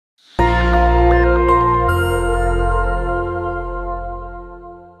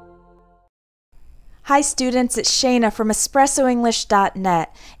Hi students, it's Shayna from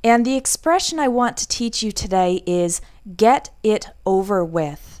EspressoEnglish.net, and the expression I want to teach you today is get it over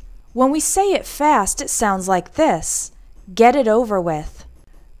with. When we say it fast, it sounds like this: get it over with.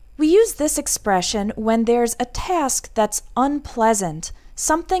 We use this expression when there's a task that's unpleasant,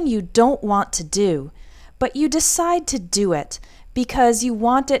 something you don't want to do, but you decide to do it because you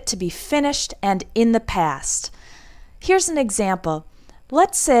want it to be finished and in the past. Here's an example.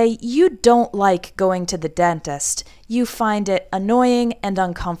 Let's say you don't like going to the dentist. You find it annoying and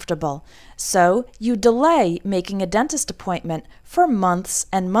uncomfortable. So you delay making a dentist appointment for months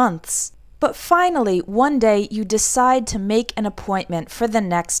and months. But finally, one day you decide to make an appointment for the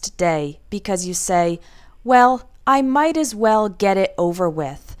next day because you say, well, I might as well get it over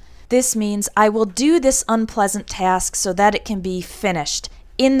with. This means I will do this unpleasant task so that it can be finished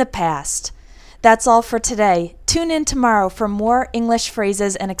in the past. That's all for today. Tune in tomorrow for more English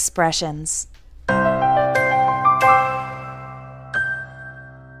phrases and expressions.